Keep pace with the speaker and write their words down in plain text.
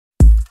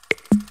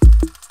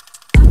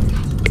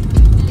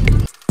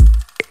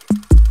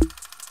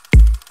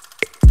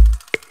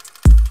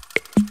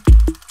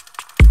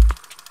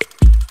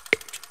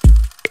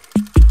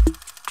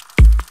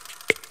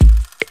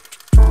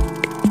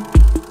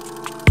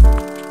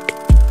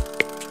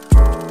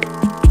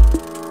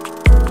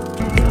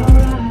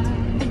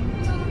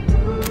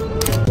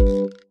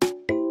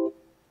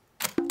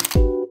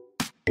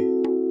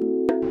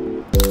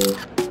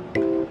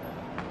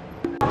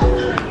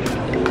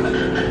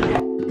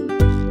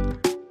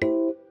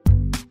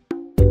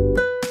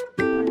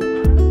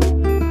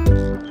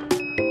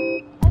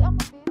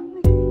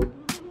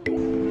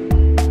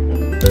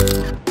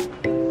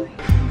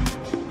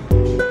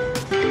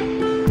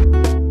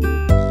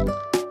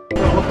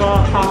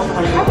Hey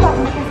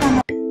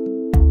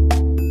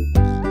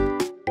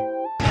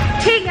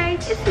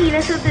guys, it's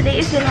Nina. So today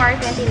is January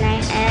 29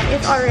 and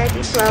it's already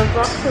 12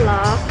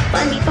 o'clock.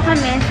 Andito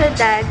kami sa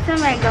Dad sa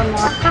Mega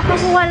Mall.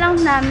 Kakakuha lang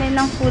namin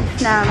ng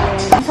foods namin.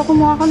 So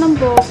kumuha ko ng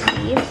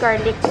bokies,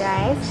 garlic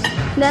rice.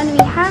 Then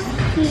we have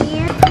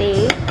here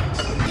steak.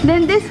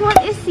 Then this one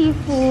is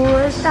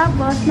seafood.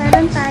 Tapos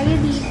meron tayo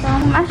dito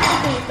mashed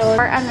potato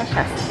or ano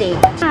siya, steak.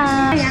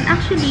 Ayan,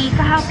 actually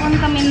kahapon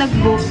kami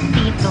nag-book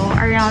dito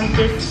around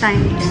this time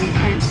din.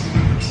 And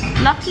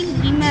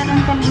luckily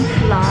meron kaming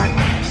slot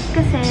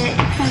kasi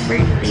it's my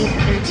birthday sa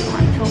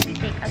 31. So we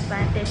take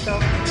advantage of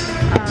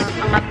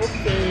mga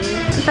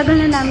buffet. Tagal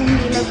na namin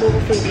hindi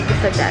nag-buffet dito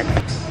sa Dad.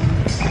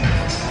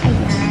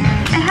 Ayan.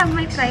 I have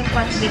my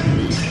tripod with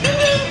me.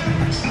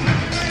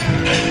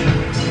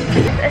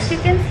 As you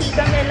can see,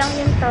 kami lang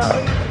yung tao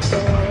dito.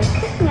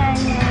 Nga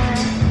niya.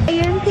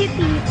 Ayun si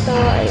Tito.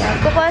 Ayan.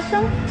 Kukuha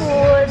siyang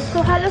food. So,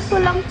 halos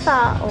walang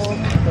tao.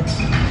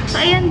 So,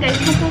 ayan guys.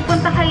 Kung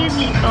pupunta kayo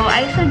dito,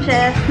 I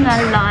suggest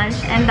na lunch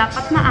and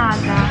dapat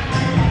maaga.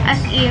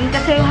 As in,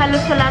 kasi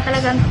halos wala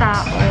talagang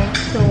tao.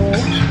 So,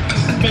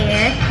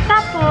 there.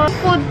 Tapos,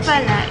 food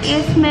pala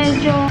is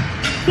medyo,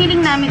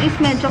 feeling namin is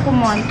medyo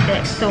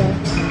kumonte. So,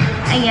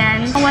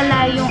 ayan.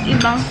 Wala yung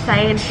ibang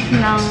sides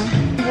ng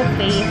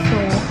buffet. So,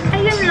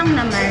 ayun lang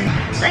naman.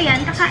 So,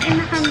 ayan. Kakain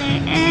na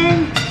kami.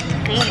 And,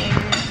 there.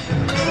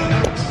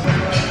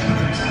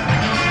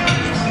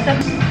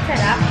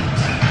 Sarap.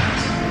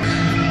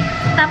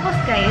 Tapos,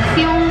 guys,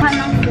 yung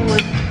hanang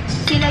food,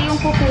 sila yung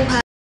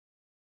kukuha.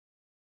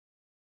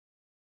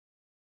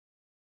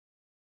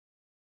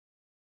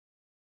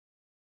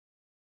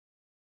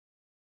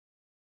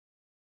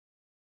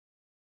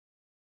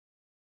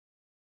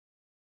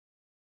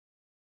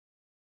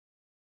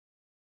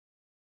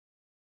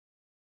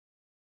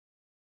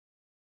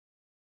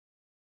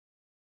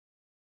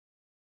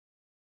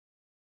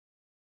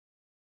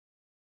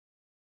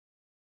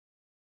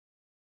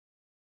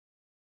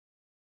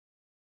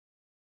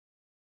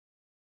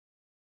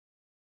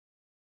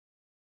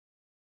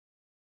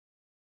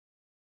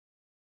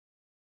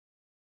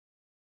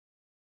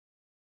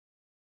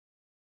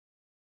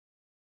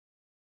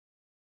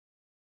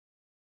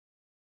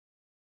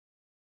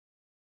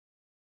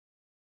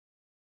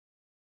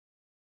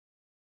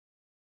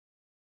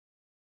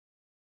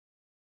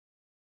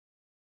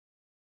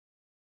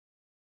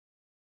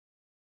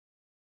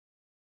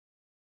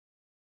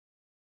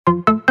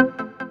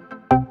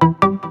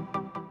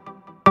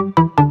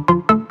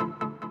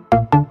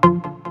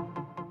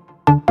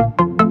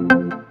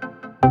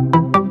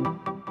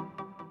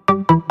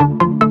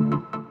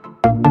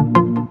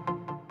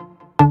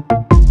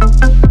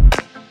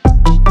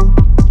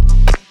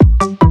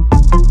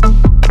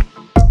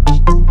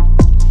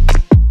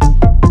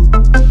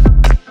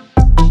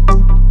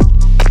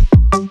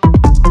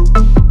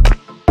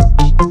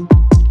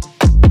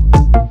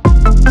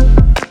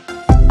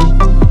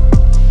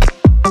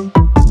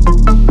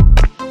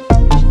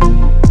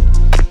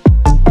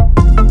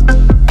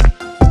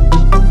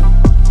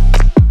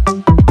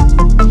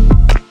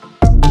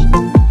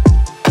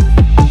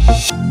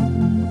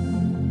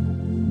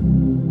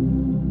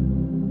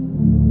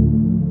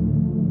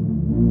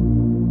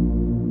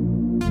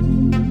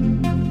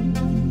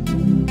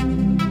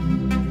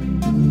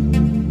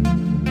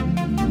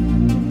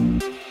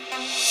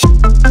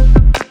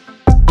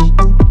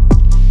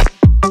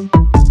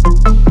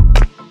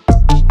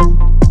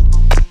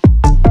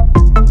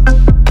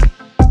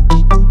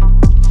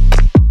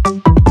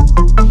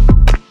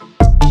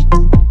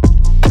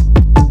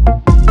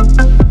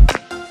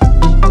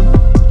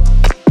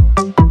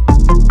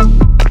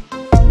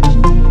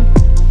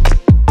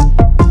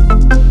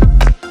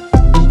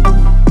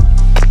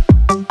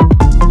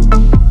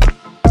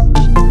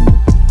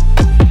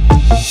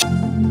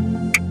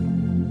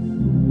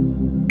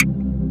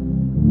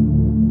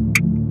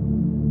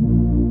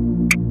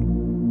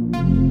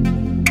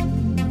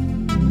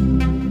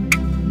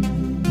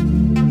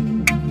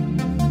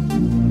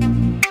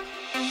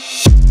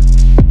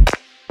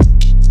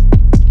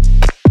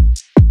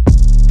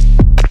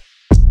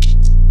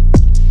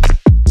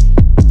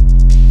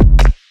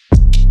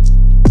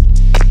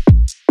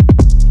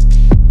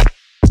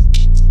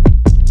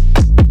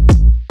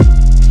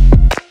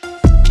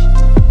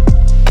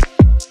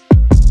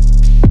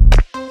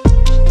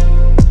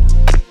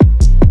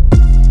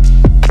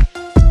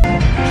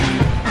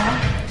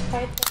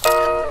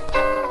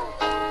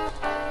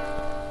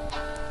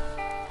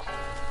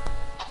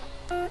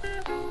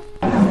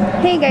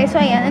 Hey guys, so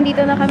ayan,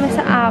 nandito na kami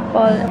sa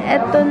Apple.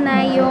 Ito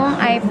na yung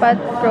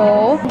iPad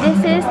Pro. This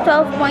is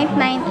 12.9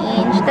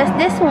 inch. Tapos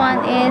this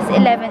one is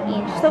 11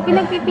 inch. So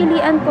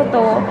pinagpipilian ko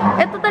to.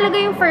 Ito talaga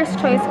yung first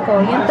choice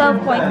ko, yung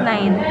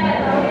 12.9.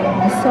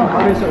 So,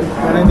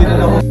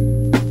 gagamitin.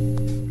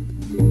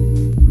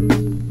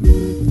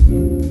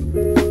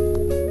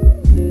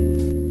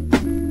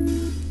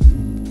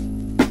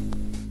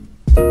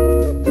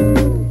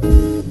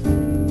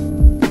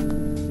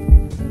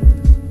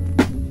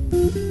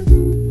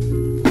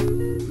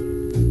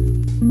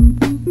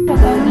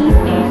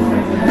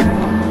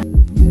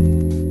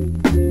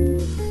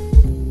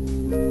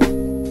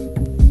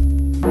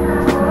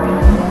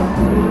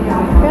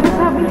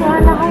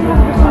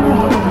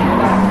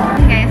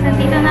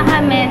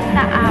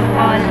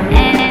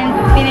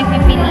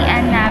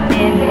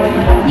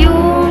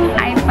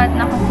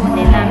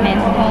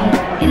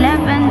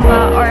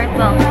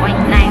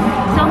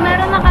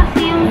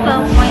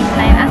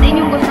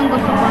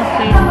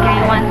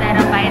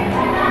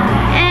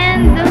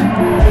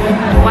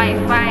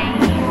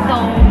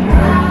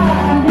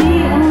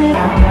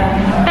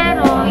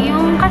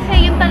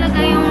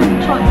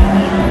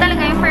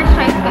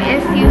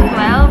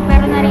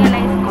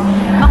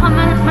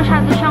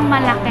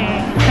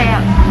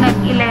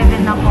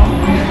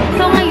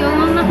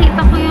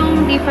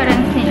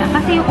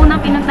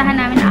 unang pinuntahan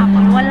namin na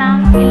Apple,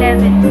 walang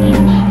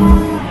 11-inch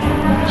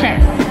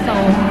chest. So,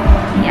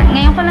 yan.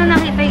 Ngayon ko lang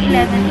nakita yung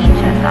 11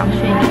 inches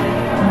actually.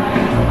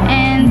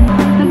 And,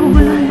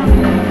 naguguluhan ako.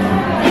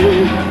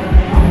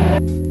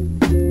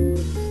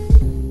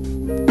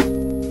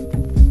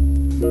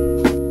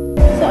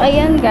 So,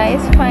 ayan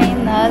guys,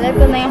 final.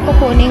 Ito na yung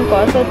kukunin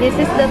ko. So, this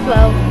is the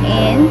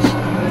 12-inch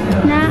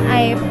na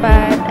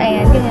iPad.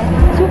 Ayan, ganyan.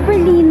 Super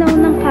linaw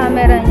ng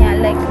camera niya.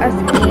 Like, as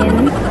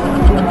in,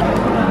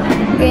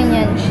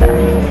 ganyan siya.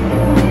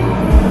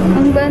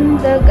 Ang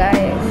ganda,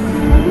 guys.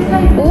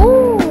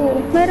 Ooh!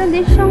 Meron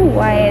din siyang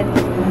wide.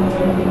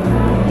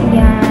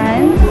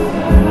 Ayan.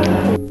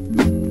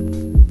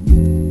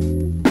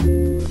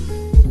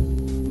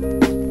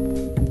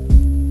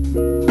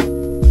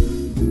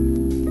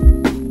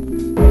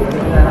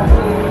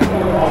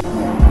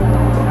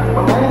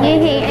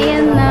 Yehey!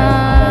 Ayan na.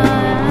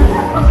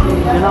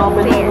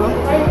 There.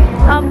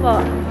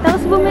 Opo.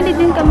 Tapos bumili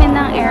din kami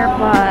ng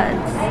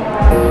AirPods.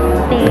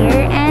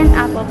 There. And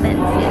Apple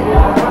Pencil.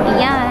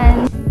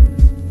 Ayan.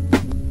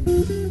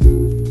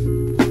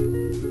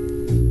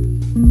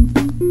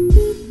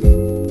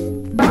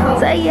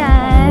 So,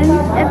 ayan.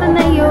 Ito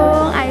na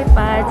yung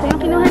iPad. So,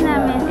 yung kinuha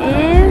namin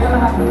is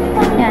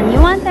yan,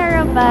 yung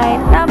 1TB.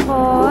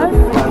 Tapos,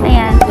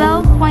 ayan,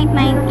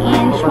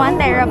 12.9-inch,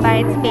 1TB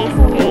space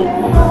gray.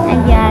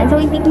 Ayan. So,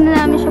 hindi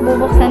na namin siya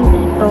bubuksan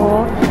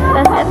dito.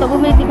 Tapos, ito,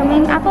 bumili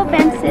kami yung Apple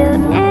Pencil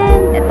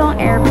and itong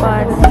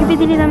AirPods. Yung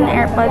binili namin ng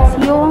AirPods,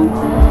 yung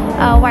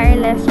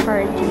wireless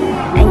charging.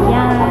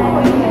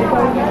 Ayan.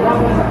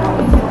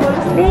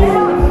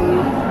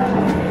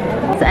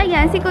 So,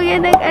 ayan, si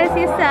Kuya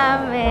nag-assist sa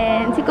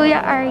amin. Si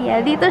Kuya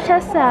Ariel. Dito siya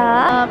sa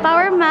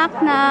Power Mac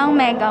ng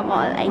Mega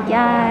Mall.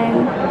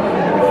 Ayan.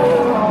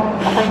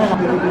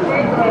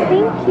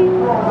 Thank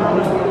you.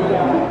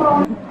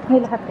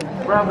 May lahat eh.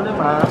 Problem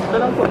ha?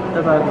 Dalang po.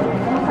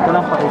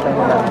 Dalang pakita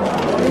nila.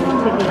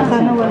 Sige.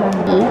 Sana wala.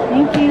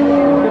 Thank you.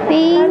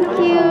 Thank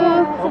you.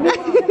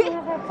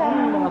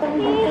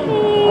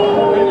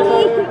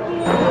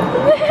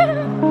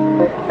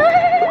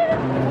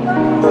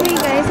 Okay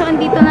guys, so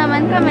andito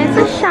naman kami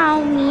sa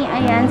Xiaomi.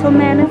 Ayan, so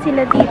meron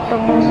sila dito.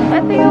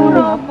 Ito yung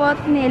robot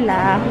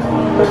nila.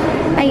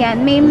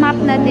 Ayan, may map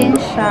na din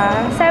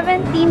siya.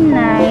 17.9.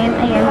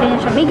 Ayan, ganyan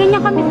siya. May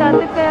ganyan kami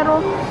dati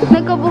pero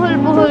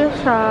nagkabuhol-buhol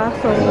siya.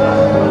 So,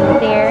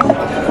 there.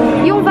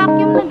 Yung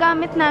vacuum na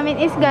gamit namin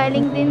is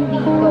galing din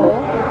dito.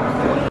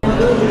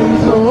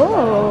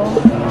 Oh.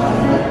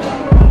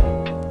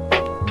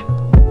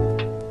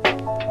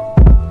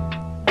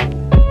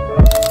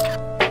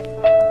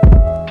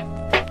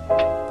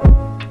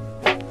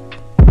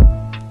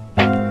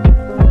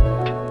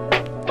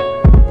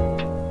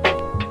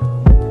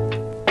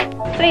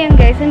 So, ayan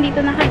guys,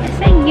 nandito na kami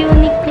sa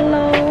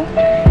Uniqlo.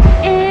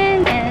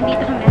 And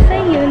nandito kami sa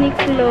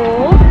Uniqlo.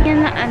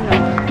 Yan na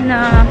na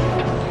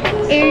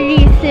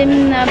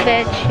𝐥𝐢𝐤𝐤𝐿 na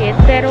bedsheet.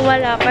 Pero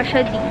wala pa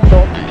siya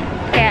dito.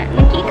 Kaya,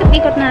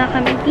 nag-iikot-ikot na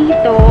kami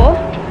dito.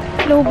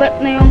 Lowbat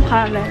na yung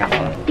camera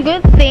ko.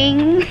 Good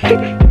thing,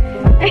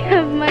 I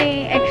have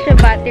my extra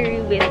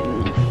battery with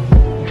me.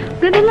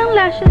 Ganda ng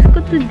lashes ko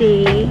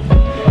today.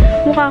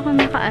 Mukha akong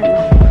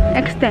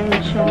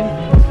extension.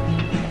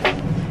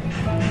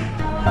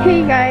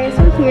 Hey guys,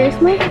 so here's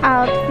my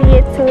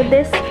outfit. So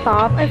this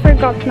top, I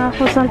forgot na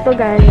kung saan to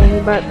galing,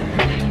 but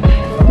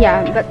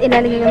yeah, but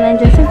ilalagay ko na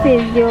dyan sa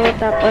video.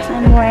 Tapos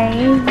I'm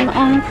wearing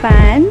long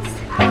pants.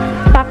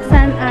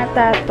 Paksan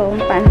ata tong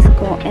pants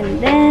ko.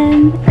 And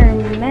then,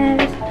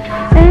 Hermes.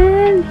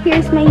 And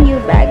here's my new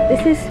bag.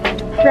 This is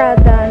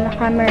Prada na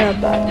camera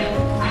bag.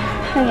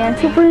 Ayan,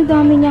 super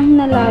dami niyang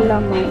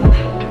nalalaman.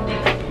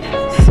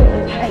 So,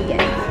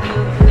 ayan.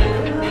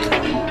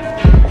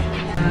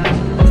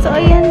 So,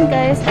 ayan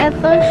guys,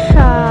 eto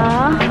siya.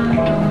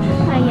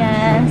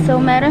 Ayan. So,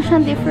 meron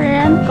siyang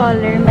different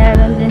color.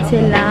 Meron din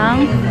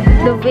silang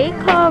duvet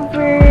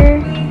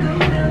cover.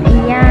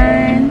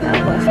 Ayan.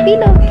 Tapos,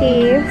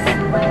 pillowcase.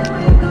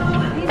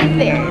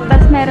 There.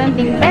 Tapos, meron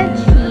ding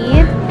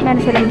bedsheet.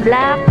 Meron silang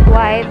black,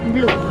 white,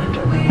 blue,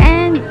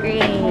 and gray.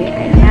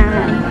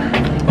 Ayan.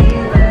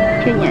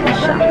 Ganyan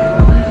siya.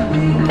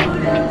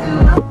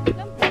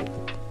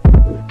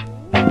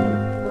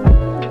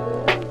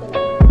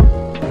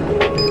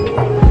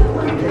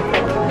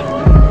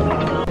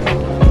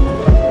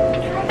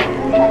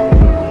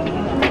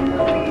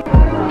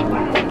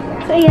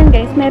 So, ayan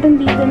guys,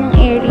 meron dito ng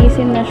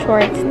𝐥𝐢𝐤𝐤𝐿 na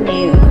short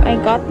sleeve. I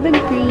got the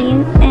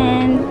green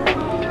and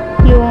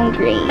yung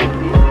gray.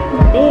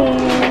 There.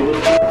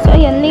 So,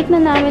 ayan, late na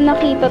namin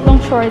nakita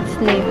tong short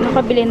sleeve.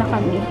 Nakabili na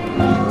kami.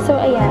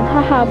 So, ayan,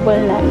 hahabol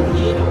namin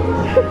siya.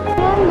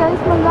 Ayan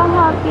guys,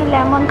 mag-happy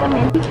lemon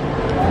kami.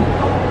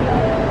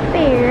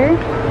 There.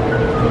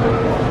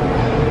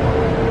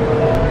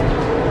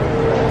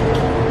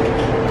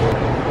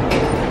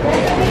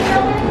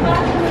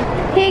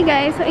 Hey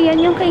guys, so ayan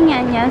yung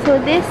kanya niya.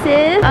 So this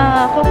is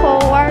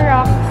cocoa,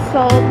 rock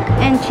salt,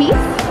 and cheese.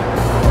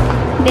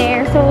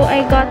 There. So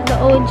I got the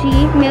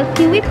OG milk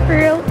tea with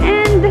pearl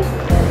and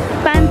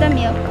panda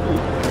milk tea.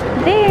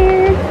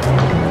 There.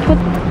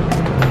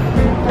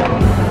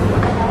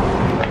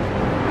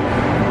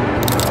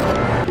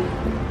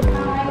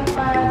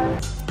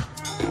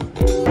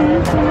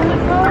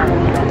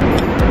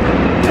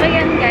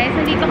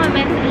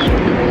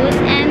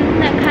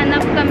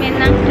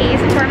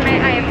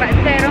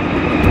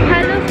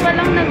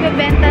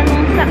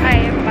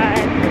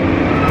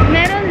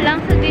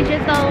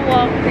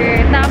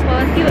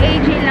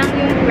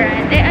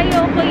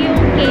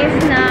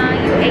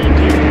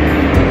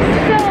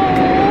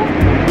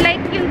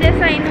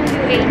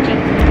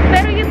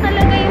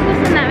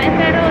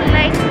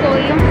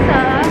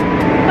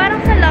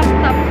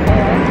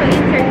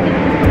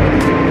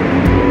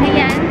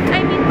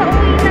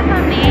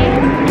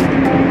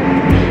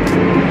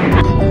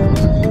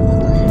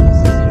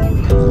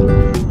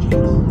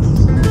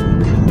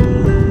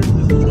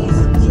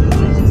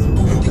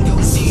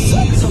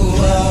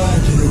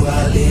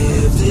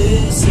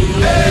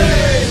 see.